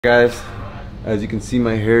Guys, as you can see,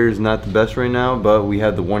 my hair is not the best right now, but we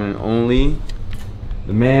have the one and only,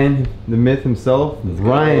 the man, the myth himself,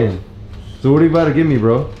 Ryan. So what are you about to give me,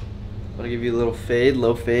 bro? I'm gonna give you a little fade,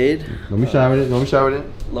 low fade. Let me shower it. Let me shower it.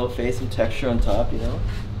 Low fade, some texture on top, you know.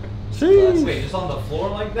 Wait, just on the floor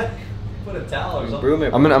like that? Put a towel or something. Broom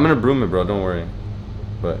it. I'm gonna broom it, bro. Don't worry.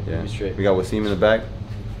 But yeah, we got Wasim in the back.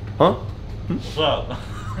 Huh? What's up?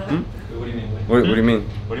 Hmm? What do you mean? What do you mean?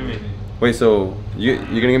 What do you mean? Wait, so you're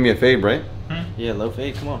gonna give me a fade, right? Yeah, low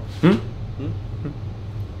fade. Come on.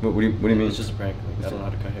 What do you mean? It's just a prank. Like, I don't know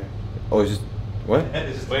how to cut hair. Oh, it's just what?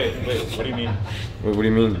 Wait. What do you mean? What do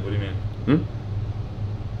you mean? What do you mean?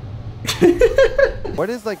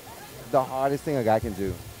 What is like the hottest thing a guy can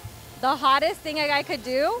do? The hottest thing a guy could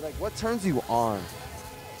do? Like what turns you on?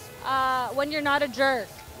 When you're not a jerk.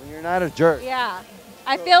 When you're not a jerk. Yeah.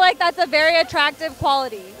 I feel like that's a very attractive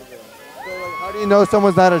quality. So like, how do you know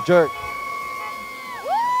someone's not a jerk?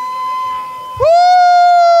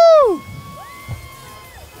 Woo!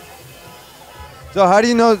 So how do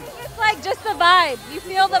you know? It's like just the vibe. You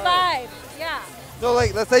feel the vibe. Yeah. So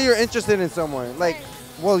like, let's say you're interested in someone. Like,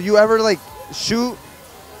 will you ever like shoot?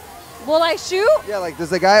 Will I shoot? Yeah, like does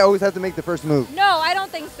the guy always have to make the first move? No, I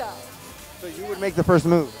don't think so. So you would make the first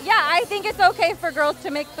move? Yeah, I think it's okay for girls to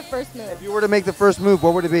make the first move. If you were to make the first move,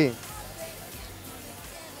 what would it be?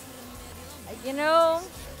 You know,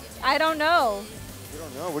 I don't know. You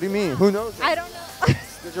don't know? What do you mean? Who knows? I don't know.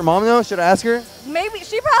 Does your mom know? Should I ask her? Maybe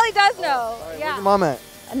she probably does know. All right, Yeah. where's your mom at?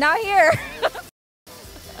 Not here.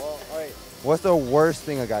 Well, all right. What's the worst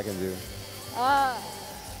thing a guy can do?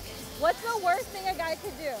 What's the worst thing a guy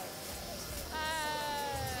could do?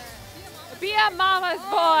 Be a mama's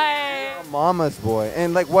boy. A mama's boy.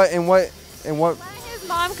 And like what? And what? And what? Let his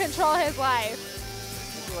mom control his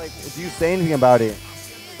life. Like, if you say anything about it,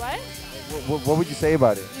 What? what would you say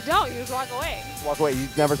about it? You don't. You just walk away. Walk away. You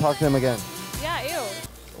never talk to him again. Yeah,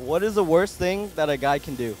 ew. What is the worst thing that a guy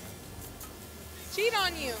can do? Cheat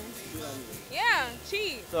on you. Yeah,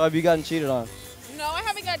 cheat. So have you gotten cheated on? No, I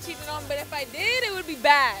haven't got cheated on, but if I did, it would be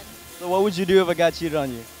bad. So what would you do if a guy cheated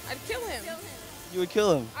on you? I'd kill him. You would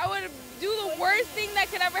kill him. I would do the worst thing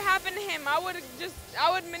that could ever happen to him. I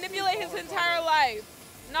would manipulate his entire life.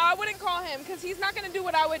 No, I wouldn't call him because he's not going to do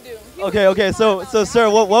what I would do. Okay. So sir,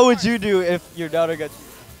 what would you do if your daughter got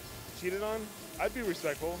Cheated on? I'd be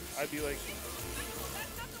respectful. I'd be like,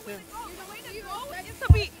 It's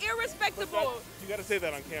to be irrespectable. you gotta say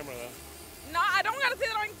that on camera though. No, I don't got to say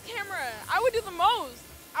that on camera. I would do the most.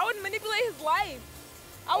 I would manipulate his life.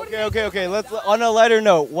 I would Okay. Let's on a lighter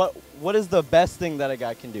note. What is the best thing that a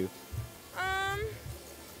guy can do?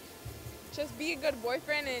 Just be a good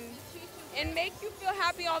boyfriend and make you feel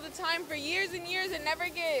happy all the time for years and years and never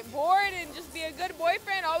get bored and just be a good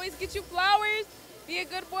boyfriend, always get you flowers, be a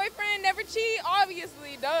good boyfriend, never cheat,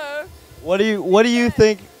 obviously, duh. What do you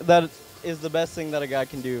think that is the best thing that a guy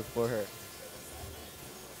can do for her?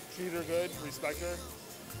 Treat her good, respect her.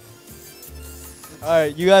 All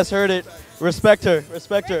right, you guys heard it. Respect her.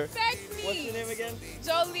 Respect her. Respect me. What's your name again?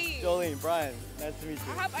 Jolie. Jolene. Brian. Nice to meet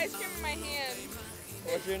you. I have ice cream in my hand.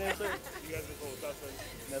 What's your name, sir? You guys are cool. That's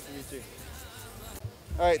fine. Nice to meet you.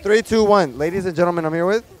 All right, 3, 2, 1. Ladies and gentlemen, I'm here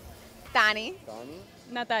with Dani,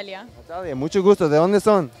 Natalia. Natalia. Mucho gusto. ¿De dónde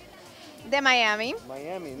son? de Miami.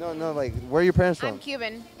 Miami. No, like, where are your parents from? I'm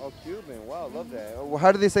Cuban. Oh, Cuban. Wow, love that.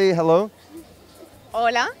 How do they say hello?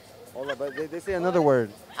 Hola. Hola, but they say another word.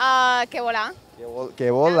 Que hola. Que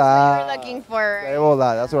That's hola. what you're looking for. Que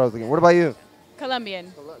hola. That's what I was looking. What about you?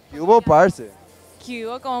 Colombian. Cubo, parce.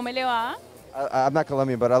 Cuba, ¿cómo me le va? I'm not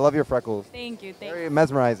Colombian, but I love your freckles. Thank you. Very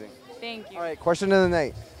mesmerizing. Thank you. All right, question of the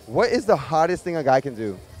night. What is the hottest thing a guy can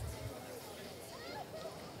do?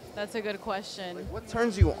 That's a good question. What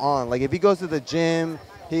turns you on? Like if he goes to the gym,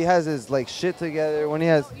 he has his like shit together. When he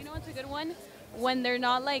has, You know what's a good one? When they're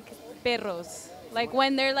not like perros. Like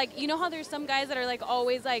when they're like, you know how there's some guys that are like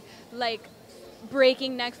always like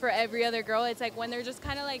breaking necks for every other girl. It's like when they're just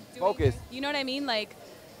kind of like doing Focused. You know what I mean? Like,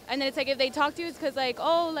 and then it's like if they talk to you, it's because like,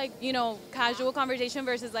 oh, like, you know, casual conversation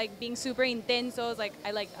versus like being super intenso. It's like,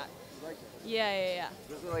 I like that. Yeah.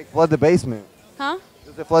 does it like flood the basement? Huh?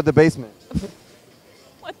 Does it flood the basement?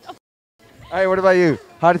 What the? All right, what about you?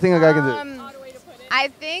 Hottest thing a guy can do? I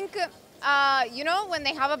think, you know, when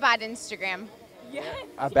they have a bad Instagram.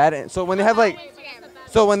 A bad. So when they have like,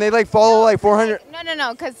 so when they like follow like 400.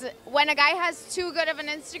 No, because when a guy has too good of an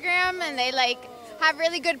Instagram and they like have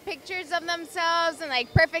really good pictures of themselves and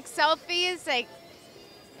like perfect selfies, like.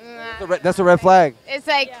 That's a red flag. It's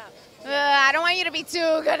like, I don't want you to be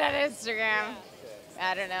too good at Instagram.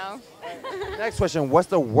 I don't know. Next question. What's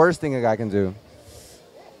the worst thing a guy can do?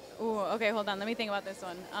 Ooh, okay, hold on. Let me think about this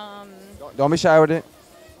one. Don't be shy with it.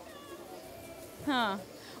 Huh.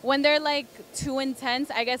 When they're like too intense,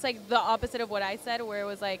 I guess like the opposite of what I said, where it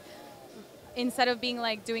was like instead of being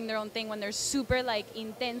like doing their own thing, when they're super like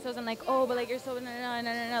intensos and like, oh, but like you're so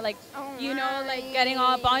like you know, like getting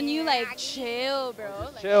all up on you, like chill, bro.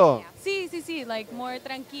 Like, Chill. sí, like more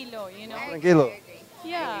tranquilo, you know? Tranquilo.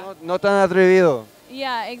 Yeah. No tan atrevido.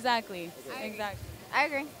 Yeah, exactly. Exactly. I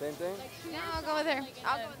agree. Same thing. No, I'll go with her.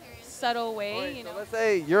 I'll go with her. Subtle way, Alright, you so know. let's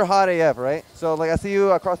say you're hot AF, right? So like I see you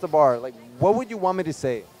across the bar. Like, what would you want me to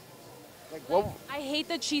say? Like, what? I hate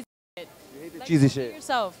the cheesy shit. You hate the Like, cheesy just be shit.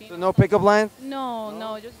 yourself. You So know? no pickup lines?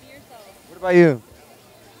 No, just be yourself. What about you?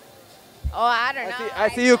 Oh, I don't know. I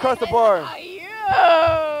see you across the bar. You.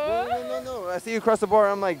 No. I see you across the bar.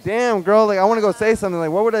 I'm like, damn, girl. Like, I want to go say something. Like,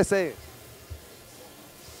 what would I say?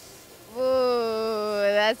 Ooh,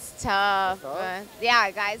 that's tough. Tough? Yeah,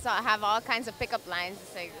 guys have all kinds of pickup lines.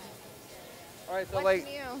 It's like, All right, so what's like,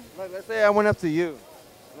 new? let's say I went up to you,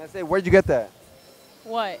 and I say, where'd you get that?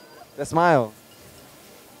 What? That smile.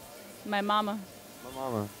 My mama.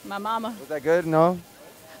 My mama. Was that good? No.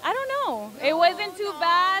 I don't know. It wasn't too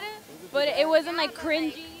bad, but it wasn't like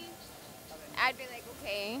cringy. I'd be like,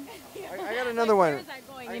 okay. I got another one. Where is that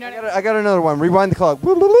going? You know what I mean? I got another one. Rewind the clock.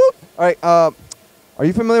 Boop, boop, boop. All right. Are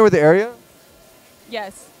you familiar with the area?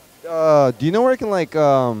 Yes. Do you know where I can like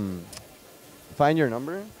find your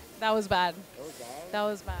number? That was bad. That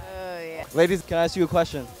was bad. Oh, yeah. Ladies, can I ask you a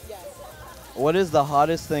question? Yes. What is the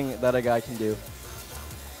hottest thing that a guy can do?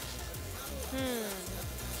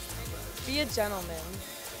 Be a gentleman.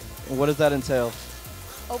 And what does that entail?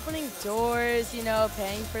 Opening doors, you know,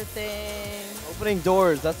 paying for things. Opening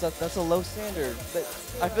doors, that's a low standard.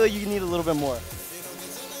 I feel like you need a little bit more.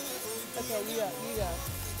 Okay, you go.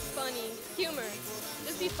 Funny. Humor.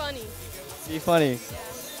 Just be funny. Be funny. Yeah.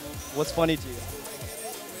 What's funny to you?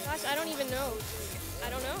 Gosh, I don't even know. I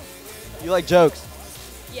don't know. You like jokes.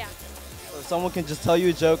 Yeah. So someone can just tell you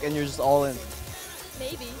a joke and you're just all in.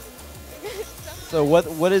 Maybe. So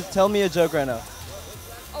what is, tell me a joke right now.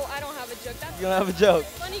 Oh, I don't have a joke. That's You don't have a joke.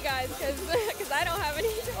 funny, guys, because I don't have any.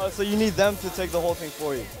 Oh, so you need them to take the whole thing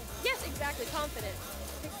for you. Yes, exactly. Confident.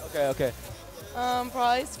 Okay.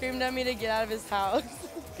 Probably screamed at me to get out of his house.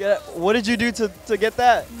 What did you do to get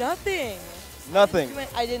that? Nothing. Nothing.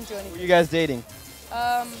 I didn't do Were anything. you guys dating?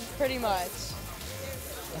 Pretty much.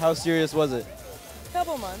 How serious was it?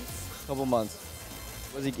 Couple months. Couple months.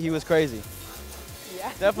 Was he was crazy. Yeah.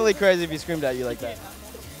 Definitely crazy if he screamed at you like that.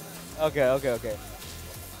 Okay.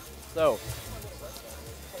 So,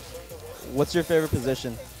 what's your favorite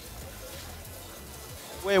position?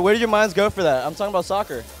 Wait, where did your minds go for that? I'm talking about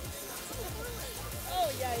soccer.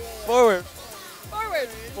 Oh, yeah. Forward.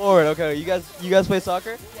 Forward. Okay. You guys play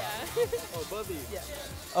soccer? Yeah. Oh, both of you.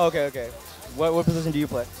 Yeah. Okay. What position do you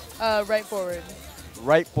play? Right forward.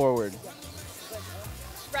 Right forward.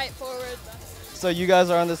 Right forward. So you guys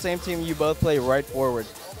are on the same team. You both play right forward.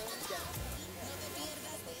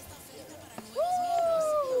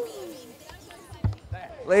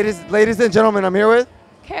 Ladies and gentlemen, I'm here with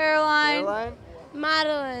Caroline.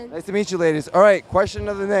 Madeline. Nice to meet you, ladies. All right, question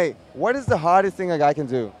of the day. What is the hardest thing a guy can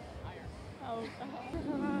do?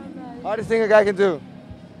 Hardest thing a guy can do?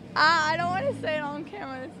 I don't want to say it on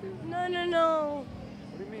camera. No.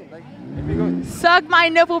 What do you mean? Like, if you go. Suck my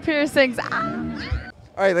nipple piercings. Ah.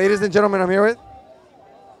 All right, ladies and gentlemen, I'm here with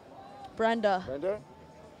Brenda. Brenda.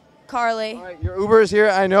 Carly. All right, your Uber is here,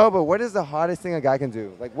 I know, but what is the hardest thing a guy can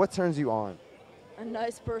do? Like, what turns you on? A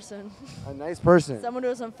nice person. A nice person. Someone who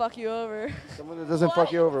doesn't fuck you over. Someone that doesn't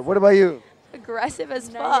fuck you over. What about you? Aggressive as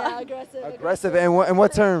fuck. Yeah, aggressive. Aggressive. And in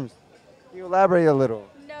what terms? Can you elaborate a little?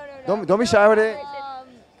 No. Don't be shy with it.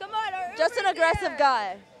 Come on. Just an aggressive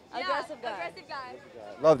guy. Aggressive guy.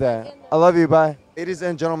 Love that. I love you. Bye. Ladies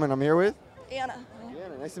and gentlemen, I'm here with Anna.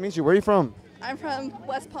 Anna. Nice to meet you. Where are you from? I'm from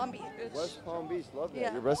West Palm Beach. West Palm Beach. Love that.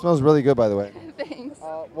 Yeah. Your breath smells really good, by the way. Thanks.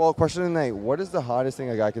 Well, question of the night. What is the hardest thing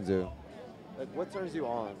a guy can do? Like, what turns you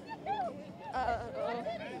on?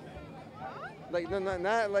 Like, no,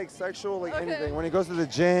 not like sexual, like anything. When he goes to the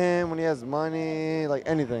gym, when he has money, like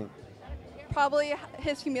anything. Probably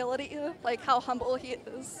his humility, like how humble he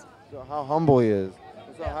is. So how humble he is.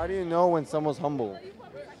 So how do you know when someone's humble?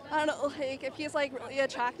 I don't know, like if he's like really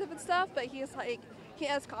attractive and stuff, but he's like, he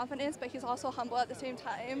has confidence, but he's also humble at the same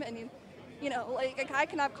time. And you know, like a guy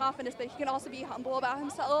can have confidence, but he can also be humble about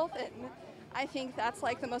himself. And I think that's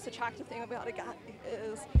like the most attractive thing about a guy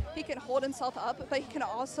is he can hold himself up, but he can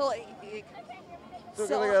also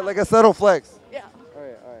like a subtle flex. Yeah. All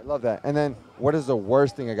right, love that. And then what is the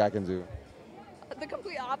worst thing a guy can do? The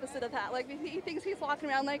complete opposite of that. Like he thinks he's walking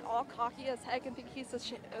around like all cocky as heck and think he's the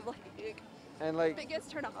shit. And like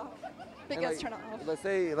biggest turn off. Let's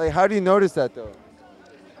say, like, how do you notice that though?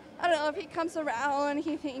 I don't know if he comes around,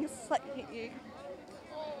 he thinks like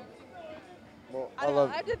Well, I don't know.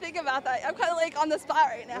 I have to think about that. I'm kind of like on the spot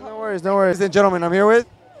right now. No worries, no worries. Ladies and gentlemen, I'm here with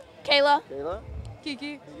Kayla. Kayla.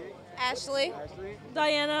 Kiki. Ashley.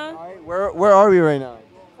 Diana. All right, where are we right now?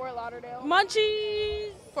 Fort Lauderdale.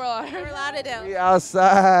 Munchies. Fort Lauderdale. Fort Lauderdale. We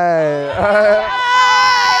outside.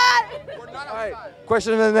 All right.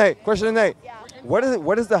 Question of the night. Question of the night. Yeah.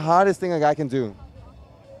 What is the hottest thing a guy can do?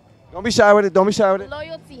 Don't be shy with it. Don't be shy with it.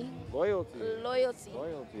 Loyalty. Loyalty. Loyalty.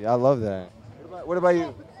 Loyalty. I love that. What about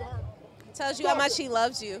you? Tells you how much he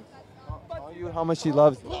loves you. Tell you how much he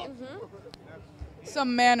loves you.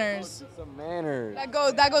 Some manners. Some manners. That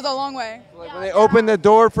goes a long way. Like when they open the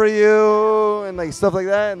door for you and like stuff like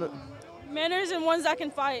that. And Manners and ones that can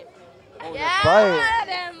fight. fight.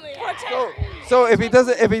 So if he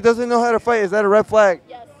doesn't know how to fight, is that a red flag?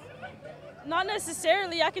 Yes. Not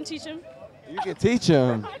necessarily. I can teach him. You can teach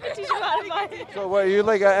him. I can teach him how to fight. So what? You're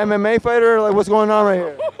like an MMA fighter? Like what's going on right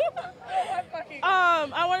here?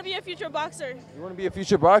 I want to be a future boxer. You want to be a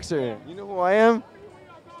future boxer? You know who I am?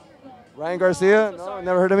 Ryan Garcia? No,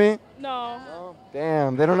 never heard of me? No.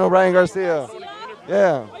 Damn, they don't know Ryan Garcia.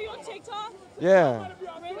 Yeah. Are you on TikTok? Yeah.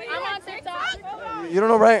 I'm on TikTok. You don't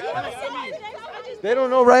know Ryan? They don't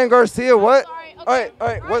know Ryan Garcia. What? All right.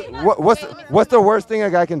 What's the worst thing a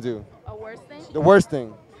guy can do? A worst thing? The worst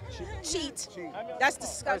thing. Cheat. That's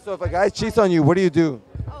disgusting. So if a guy cheats on you, what do you do?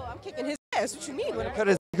 Oh, I'm kicking his ass. What you mean? Cut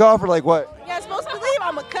his dick off or like what? Yeah, I'm supposed to believe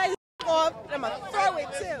I'm going to cut his off and I'm going to throw it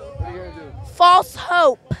too. What are you gonna do? False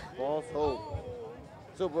hope. False hope.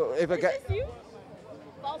 So but if a guy,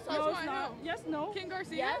 False No, hope. it's not. Yes, no. King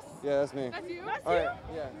Garcia? Yes. yeah, that's me. That's you? All right,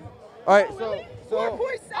 yeah. All right, so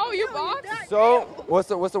Oh, you box? what's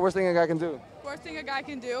the worst thing a guy can do? Worst thing a guy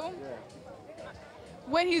can do?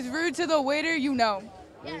 When he's rude to the waiter, you know.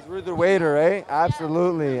 He's rude to the waiter, right?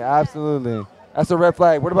 Absolutely. That's a red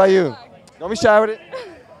flag. What about you? Don't be shy with it.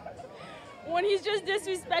 When he's just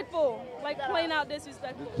disrespectful, like plain out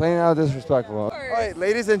disrespectful. Plain out disrespectful. All right,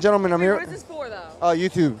 ladies and gentlemen, I'm here. What is this for though?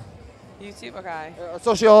 YouTube. YouTube, okay. A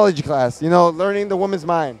sociology class, learning the woman's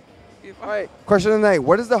mind. All right, question of the night.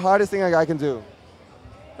 What is the hardest thing a guy can do?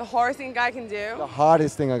 The hardest thing a guy can do? The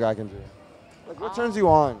hardest thing a guy can do. Like, what turns you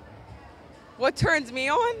on? What turns me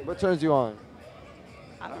on? What turns you on?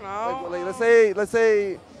 I don't know. Like let's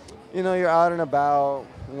say, you're out and about.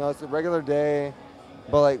 It's a regular day,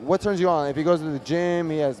 but like, what turns you on? If he goes to the gym,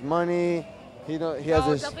 he has money. He has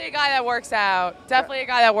this. Definitely a guy that works out. Definitely a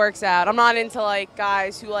guy that works out. I'm not into like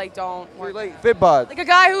guys who like don't work. Like fit bod. Like a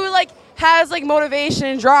guy who like has like motivation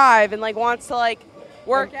and drive and like wants to like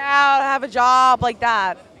work out, have a job like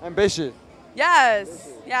that. Ambitious.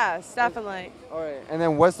 Yes, definitely. All right, and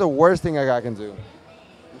then what's the worst thing a guy can do?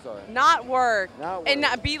 I'm sorry. Not work. Not And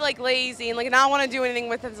work. not be like lazy and like not want to do anything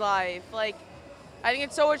with his life. Like, I think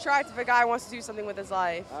it's so attractive if a guy wants to do something with his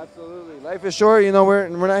life. Absolutely. Life is short.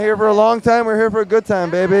 We're not here for a long time. We're here for a good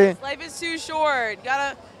time, baby. Life is too short.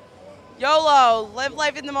 Gotta YOLO. Live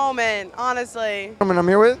life in the moment. Honestly. I'm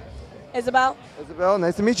here with Isabel. Isabel.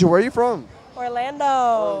 Nice to meet you. Where are you from?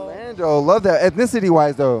 Orlando. Orlando. Love that.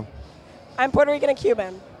 Ethnicity-wise, though. I'm Puerto Rican and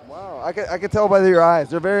Cuban. Wow. I could tell by your eyes.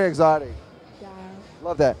 They're very exotic. Yeah.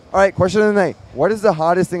 Love that. All right. Question of the night. What is the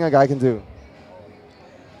hardest thing a guy can do?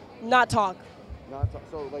 Not talk.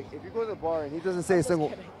 So, like, if you go to the bar and he doesn't say a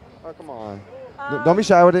single... Oh, come on. Don't be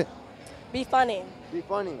shy with it. Be funny. Be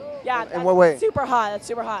funny. Yeah. In what way? Super hot. That's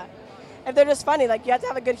super hot. If they're just funny, like, you have to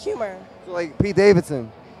have a good humor. So, like, Pete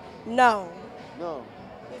Davidson. No. No.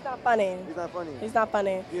 He's not funny. He's not funny. He's not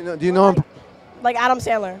funny. Do you know him? Like Adam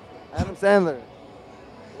Sandler. Adam Sandler.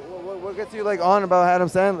 What gets you, like, on about Adam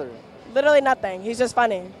Sandler? Literally nothing. He's just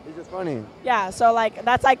funny. He's just funny. Yeah, so, like,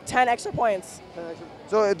 that's like 10 extra points.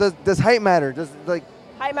 So does height matter? Does like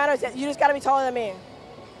height matters? You just got to be taller than me.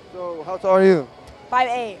 So how tall are you?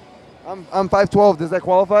 5'8". I'm 5'12". Does that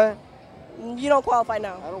qualify? You don't qualify,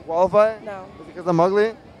 no. I don't qualify? No. Is it because I'm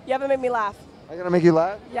ugly? You haven't made me laugh. I gotta make you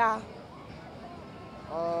laugh? Yeah.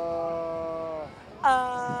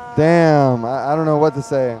 Damn, I don't know what to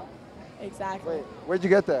say. Exactly. Wait, where'd you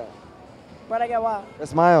get that? Where'd I get what? A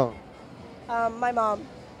smile. My mom.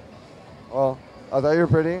 Well, I thought you were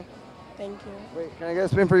pretty. Thank you. Wait, can I get a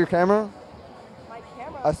spin for your camera? My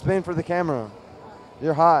camera? A spin for the camera.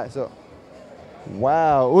 You're hot, so.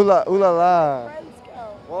 Wow, ooh la la. Friends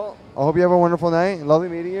go. Well, I hope you have a wonderful night. Lovely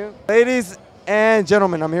meeting you. Ladies and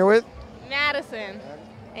gentlemen, I'm here with Madison.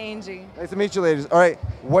 Angie. Nice to meet you, ladies. All right,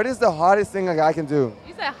 what is the hardest thing a guy can do?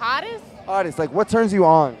 You said hottest? Hottest, like what turns you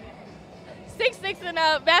on? 6'6" and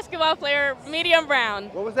up, basketball player, medium brown.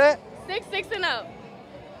 What was that? 6'6" and up.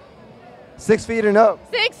 6 feet and up.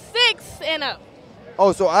 6'6" and up.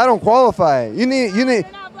 Oh, so I don't qualify. You need. You're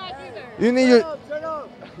not black, you're You need your.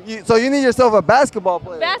 So you need yourself a basketball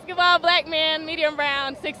player. Basketball, black man, medium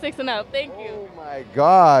brown, 6'6" and up. Thank you. Oh my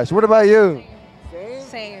gosh. What about you?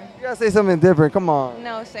 Same. You gotta say something different. Come on.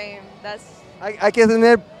 No, same. That's Hay que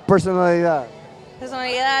tener personalidad.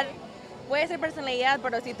 personalidad. Puede ser personalidad,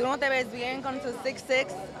 pero si tú no te ves bien con tus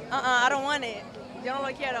 6'6", I don't want it. Yo no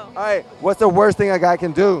lo quiero. All right. What's the worst thing a guy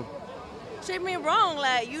can do? Treat me wrong,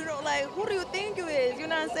 like you don't like. Who do you think you is? You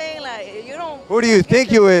know what I'm saying? Like you don't. Who do you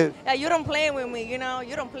think you is? Like you don't play with me. You know,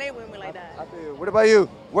 you don't play with me like that. What about you?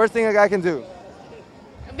 Worst thing a guy can do?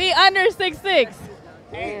 Be under 6'6".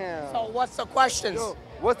 Damn. So what's the questions?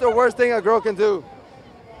 What's the worst thing a girl can do?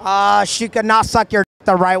 She could not suck your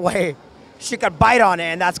the right way. She could bite on it,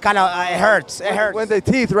 and that's kind of it hurts. It hurts. When the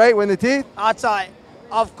teeth, right? When the teeth?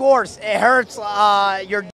 Of course, it hurts.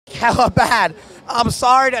 Your hella bad. I'm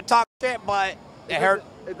sorry to talk shit, but it hurts.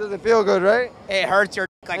 It doesn't feel good, right? It hurts your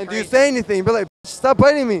like And do crazy. you say anything? Be like, stop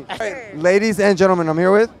biting me. All right, ladies and gentlemen, I'm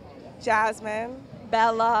here with. Jasmine,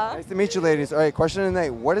 Bella, Nice to meet you, ladies. All right, question of the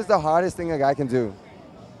night. What is the hottest thing a guy can do?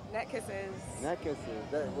 neck kisses. Neck kisses.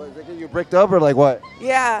 Does that get you bricked up or like what?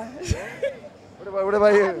 Yeah. What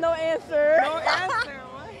about you? No answer. No answer.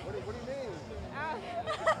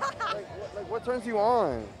 Like, what turns you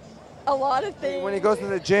on? A lot of things. When he goes to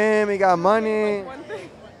the gym, he got money.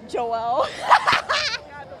 Joelle.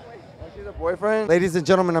 She's a boyfriend. Ladies and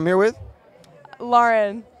gentlemen, I'm here with.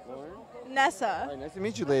 Lauren. Nessa. All right, nice to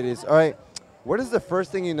meet you, ladies. All right, what is the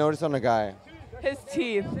first thing you notice on a guy? His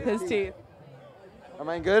teeth. His teeth. Am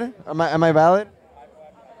I good? Am I valid?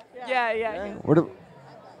 Yeah. What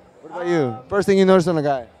about you? First thing you notice on a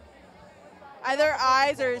guy? Either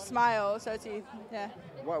eyes or smile, so teeth. Yeah.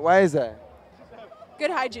 Why is that?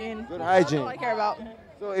 Good hygiene. Good hygiene. That's all I care about.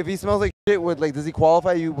 So if he smells like shit, does he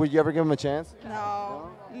qualify you? Would you ever give him a chance? No.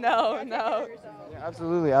 Yeah,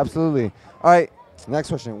 absolutely. All right, next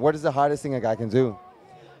question. What is the hottest thing a guy can do?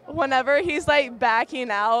 Whenever he's like backing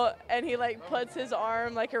out and he like puts his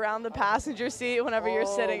arm like around the passenger seat whenever you're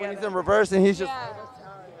sitting When in he's it. in reverse and he's just.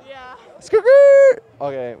 Yeah.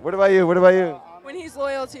 Okay, what about you? When he's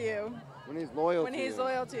loyal to you. When he's loyal When to he's you.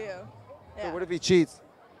 loyal to you. So Yeah. what if he cheats?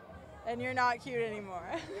 And you're not cute anymore.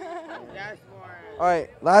 All right,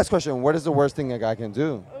 last question. What is the worst thing a guy can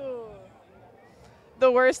do?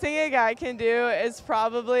 The worst thing a guy can do is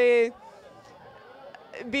probably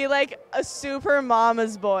be like a super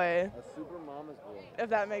mama's boy. A super mama's boy. If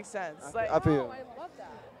that makes sense. I feel.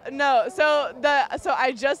 No, so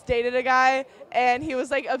I just dated a guy and he was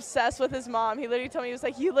like obsessed with his mom. He literally told me, he was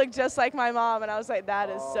like, "You look just like my mom," and I was like, "That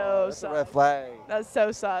is so That's a sus." red flag. That's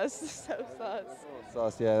so sus. So sus.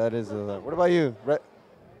 Sauce, yeah, that is. What about you?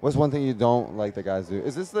 What's one thing you don't like the guys do?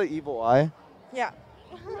 Is this the evil eye? Yeah.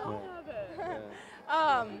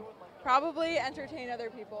 Probably entertain other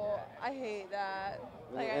people. I hate that.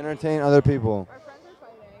 Like, Entertain other people.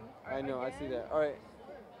 I know, I see that. All right.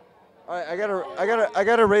 I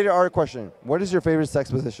got a rated R question. What is your favorite sex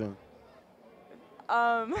position?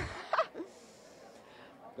 Don't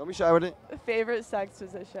be shy with it. Favorite sex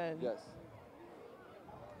position. Yes.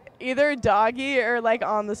 Either doggy or like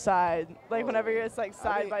on the side. Like whenever you're it's like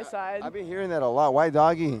side by side. I've been hearing that a lot. Why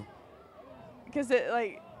doggy? Because it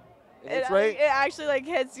like It's right. it actually like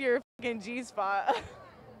hits your fucking G spot.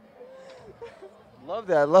 Love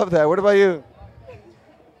that. What about you?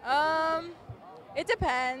 It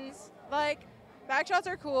depends. Like, back shots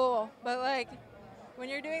are cool, but like, when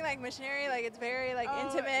you're doing like missionary, like it's very like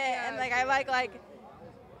intimate, and like I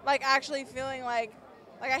like actually feeling like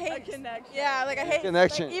I hate connection. Yeah, like I hate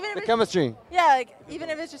Connection. Like, even if The it's- chemistry. Yeah, like even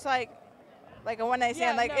if it's just like a one night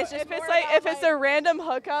stand, like no, it's just if it's more like about, if it's a random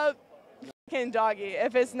hookup, fucking doggy.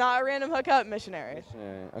 If it's not a random hookup, missionary.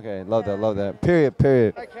 Yeah, okay, love that. Period.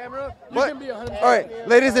 Camera, you What? can be 100%. All right,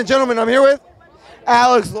 ladies and gentlemen, I'm here with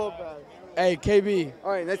Alex Lopez. Hey, KB.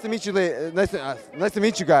 All right, nice to meet you. Nice to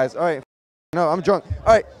meet you guys. All right. No, I'm drunk.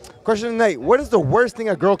 All right, question of the night. What is the worst thing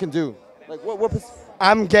a girl can do? Like what?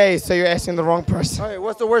 I'm gay, so you're asking the wrong person. All right,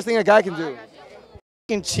 what's the worst thing a guy can do? You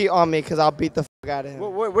can cheat on me because I'll beat the fuck out of him.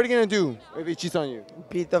 What are you gonna do if he cheats on you?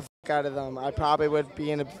 Beat the fuck out of them. I probably would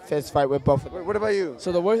be in a fist fight with both of them. What about you?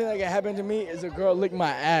 So the worst thing that can happen to me is a girl lick my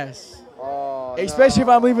ass. Oh, Especially if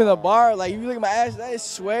I'm leaving the bar. Like, if you lick my ass, that is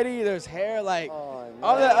sweaty. There's hair. Like, all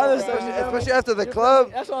that other stuff. you feel me? Especially after the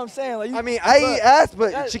club. That's what I'm saying. Like, I mean, I eat ass,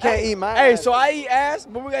 but she can't eat my Hey, ass. so I eat ass,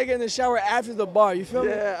 but we gotta get in the shower after the bar. You feel me?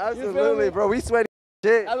 Yeah, You feel absolutely, me? bro. We sweaty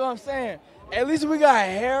shit. That's what I'm saying. At least we got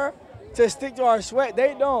hair to stick to our sweat.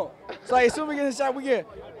 They don't. So like, as soon as we get in the shower, we get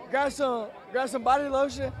grab some body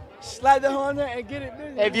lotion, slide the hoe on there, and get it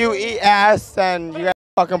busy. If you eat ass, then you got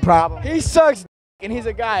a fucking problem. He sucks, and he's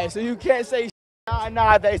a guy, so you can't say.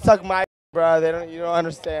 Nah, they suck my bro. You don't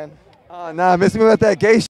understand. Nah, miss me with that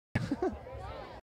gay shit.